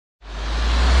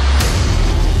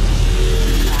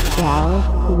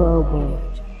Global.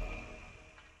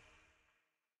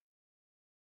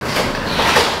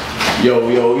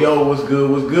 Yo, what's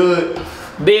good?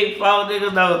 Big four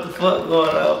niggas know what the fuck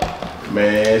going on.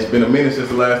 Man, it's been a minute since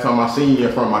the last time I seen you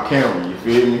in front of my camera, you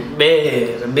feel me? Man,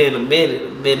 it's been a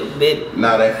minute.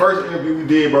 Now that first interview we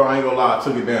did, bro, I ain't gonna lie, I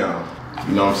took it down.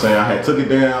 You know what I'm saying? I had took it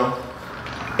down,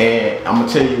 and I'm gonna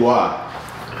tell you why.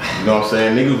 You know what I'm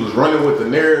saying? Niggas was running with the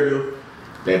narrative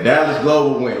that Dallas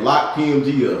Global went lock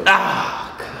PMG up.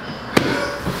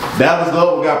 Dallas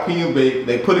Global got PMG,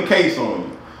 they put a case on you.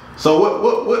 So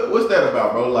what's that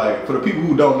about, bro? Like, for the people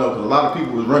who don't know, because a lot of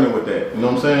people was running with that. You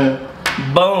know what I'm saying?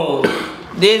 Boom.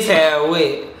 This how it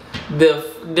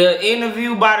went. The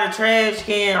interview by the trash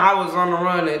can, I was on the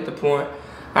run at the point.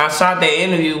 I shot that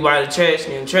interview by the trash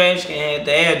can. Trash can had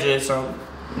the address on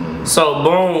it. So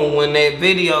boom, when that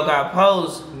video got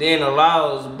posted, then the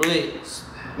laws blitzed.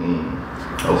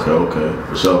 Okay.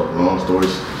 For sure. Long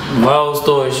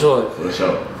story short.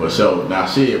 For sure. Now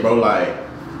shit, bro, like,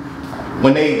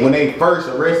 when they first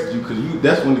arrested you, cause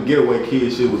that's when the getaway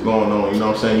kid shit was going on, you know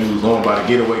what I'm saying? You was going by the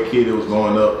getaway kid, it was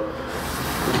going up.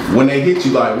 When they hit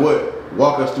you, like, what?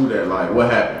 Walk us through that, like, what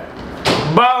happened?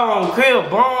 Boom, Crib,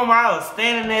 boom, I was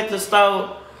standing at the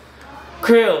store,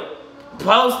 Crib,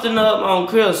 posting up on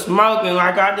Crib, smoking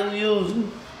like I do usually.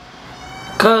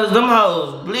 Cause them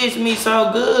hoes blitzed me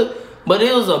so good, but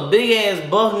it was a big ass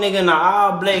buff nigga in an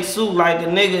all black suit like a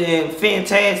nigga in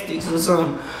Fantastics or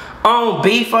something. On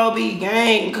B4B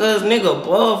gang, cause nigga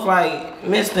buff like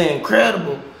Mr.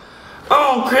 Incredible.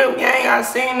 On Crip gang, I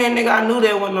seen that nigga, I knew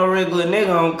that wasn't no regular nigga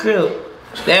on Crip.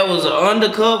 That was an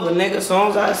undercover nigga. As soon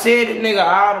as I said it, nigga,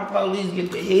 all the police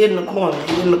get the head in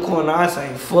the corner. I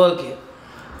say, fuck it.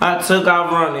 I took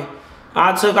off running.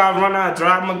 I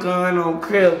dropped my gun on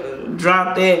Crip,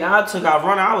 dropped that, I took off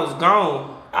running, I was gone.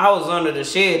 I was under the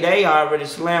shed. They already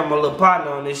slammed my little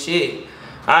partner on this shit.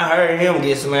 I heard him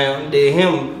get slammed, did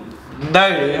him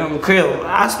dirty on Crib.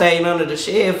 I stayed under the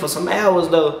shed for some hours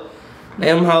though.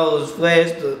 Them hoes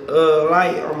flashed the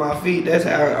light on my feet. That's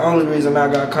the only reason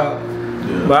I got caught.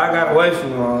 Yeah. But I got away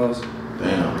from them hoes.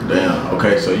 Damn.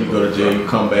 Okay, so you go to jail, you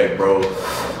come back, bro.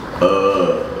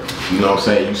 You know what I'm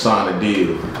saying? You signed a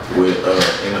deal with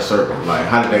Inner Circle. Like,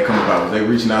 how did that come about? Was they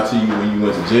reaching out to you when you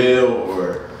went to jail,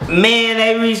 or? Man,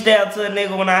 they reached out to a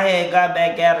nigga when I had got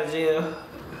back out of jail.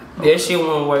 That shit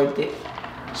wasn't worth it.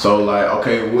 So like,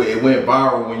 okay, it went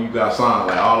viral when you got signed.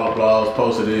 Like, all the blogs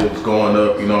posted it was going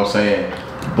up, you know what I'm saying?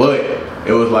 But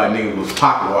it was like niggas was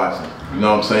pocket watching, you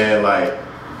know what I'm saying? Like,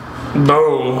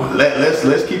 boom.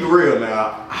 Let's keep it real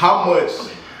now. How much,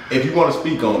 if you want to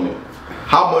speak on it,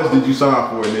 how much did you sign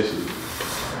for initially?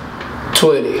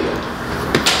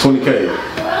 20K.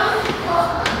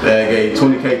 That gave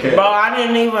 20K cash. Bro, I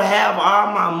didn't even have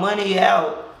all my money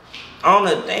out on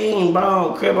the thing,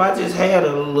 bro. Crip, I just had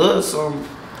a little something.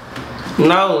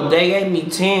 No, they gave me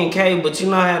 10K, but you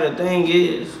know how the thing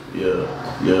is. Yeah,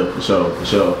 for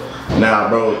sure. Now,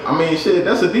 bro, I mean, shit,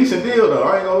 that's a decent deal, though.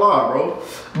 I ain't gonna lie, bro.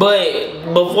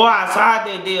 But before I signed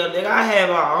that deal, nigga, I had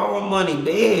my own money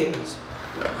bands.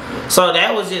 So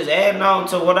that was just adding on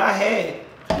to what I had.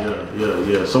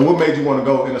 Yeah. So what made you want to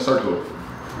go Inner Circle?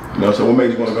 You know, so what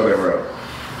made you want to go that route?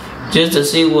 Just to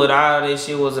see what all this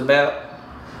shit was about.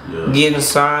 Yeah. Getting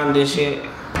signed and shit.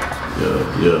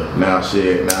 Yeah. Now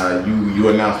you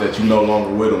announced that you no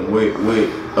longer with them.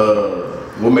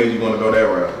 What made you want to go that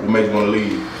route? What made you want to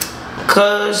leave?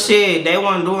 Cause shit, they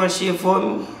wasn't doing shit for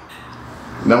me.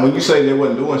 Now when you say they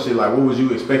wasn't doing shit, like, what was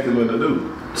you expecting them to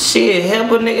do? Shit,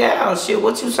 help a nigga out. Shit,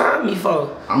 what you signed me for?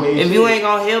 I mean, if you ain't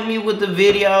gonna help me with the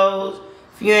videos,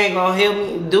 if you ain't gonna help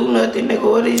me do nothing, nigga,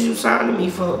 what is you signing me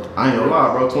for? I ain't gonna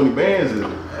lie, bro. 20 bands is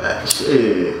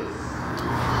shit.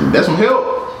 That's some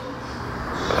help.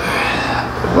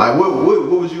 Like, what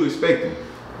was you expecting?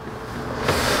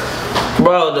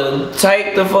 Bro, to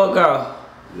take the fuck off.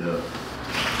 Yeah.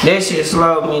 That shit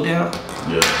slowed me down.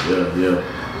 Yeah.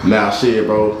 Now, shit,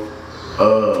 bro.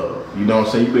 You know what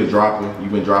I'm saying? You've been dropping.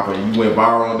 You went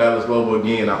viral on Dallas Global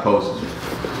again. I posted you.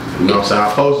 You know what I'm saying?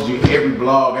 I posted you every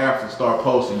blog after start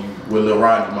posting you with Lil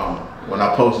Rodney mama. When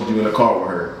I posted you in the car with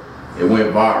her, it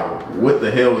went viral. What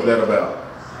the hell was that about?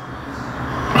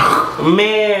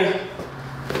 Man.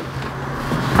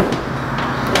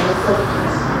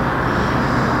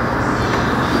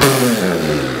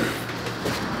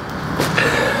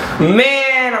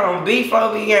 Man, on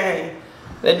B4B gang.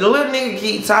 The little nigga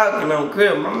keep talking on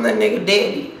Crip. I'm that nigga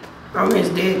daddy. I'm his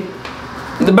daddy.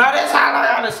 But that's how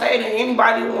I gotta say to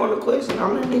anybody who want a question.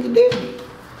 I'm that nigga daddy.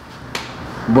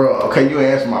 Bro, okay, you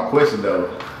answer my question though.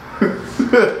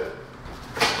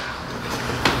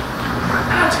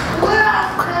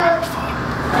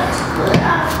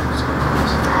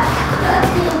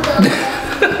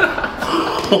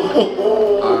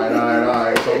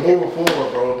 Alright. So moving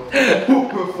forward, bro.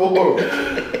 Moving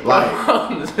forward. Like,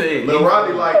 Lil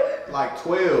Rodney like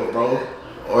 12, bro.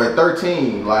 Or at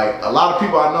 13. Like, a lot of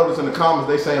people I notice in the comments,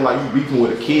 they saying like you beefing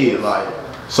with a kid. Like,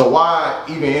 so why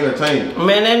even entertain it?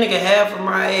 Man, that nigga half of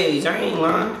my age. I ain't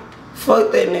lying.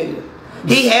 Fuck that nigga.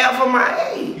 He half of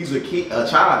my age. He's a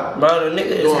child. Bro, the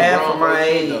nigga is half of my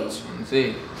age.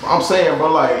 See. I'm saying,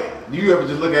 bro, like, do you ever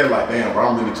just look at it like, damn, bro,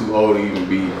 I'm really too old to even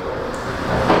be, you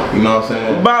know what I'm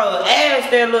saying? Bro, ask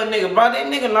that little nigga. Bro, that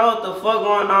nigga know what the fuck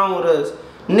going on with us.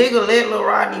 Nigga let Lil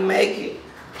Rodney make it.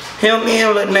 Him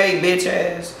and Lil Nate bitch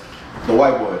ass. The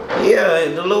white boy? Yeah,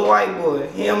 the little white boy.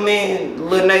 Him and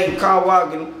Lil Nate car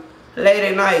walking late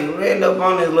at night, ran up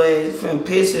on his legs and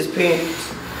piss his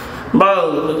pants.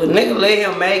 Bro, the nigga let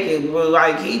him make it, bro.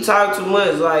 Like, he talk too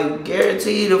much. Like,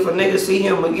 guaranteed if a nigga see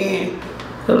him again,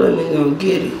 the little nigga gonna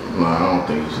get it. Nah, I don't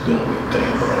think he's doing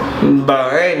anything, bro. Bro,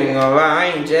 I ain't even gonna lie. I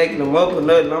ain't jacking him up or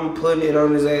nothing. I'm putting it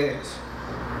on his ass.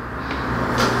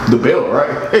 The belt, right?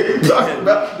 Talking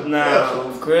about the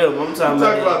belt. Crib, I'm talking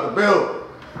about the belt.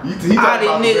 All these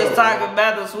niggas talking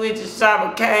about the switch and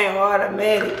shopper came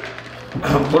automatic.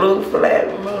 Blue flag.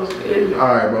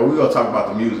 Alright, bro, we gonna talk about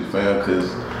the music, fam, cause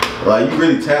like you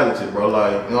really talented, bro.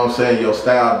 Like, you know what I'm saying? Your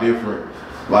style different.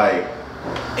 Like,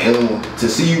 and to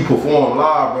see you perform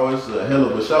live, bro, it's a hell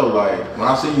of a show. Like, when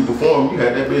I see you perform, you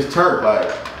had that bitch turned, like,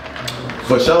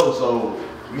 for sure. So,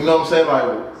 you know what I'm saying?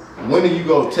 Like, when do you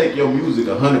go take your music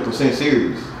 100%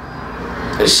 serious?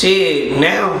 Shit,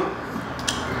 now.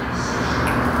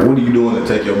 What are you doing to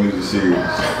take your music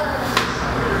serious?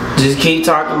 Just keep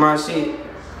talking my shit.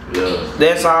 Yeah.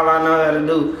 That's all I know how to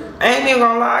do. I ain't even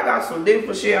gonna lie, I got some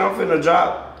different shit I'm finna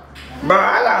drop. Bro,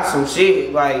 I got some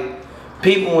shit, like,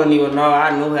 people wouldn't even know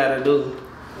I knew how to do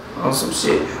on some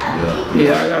shit.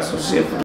 Yeah, I got some shit for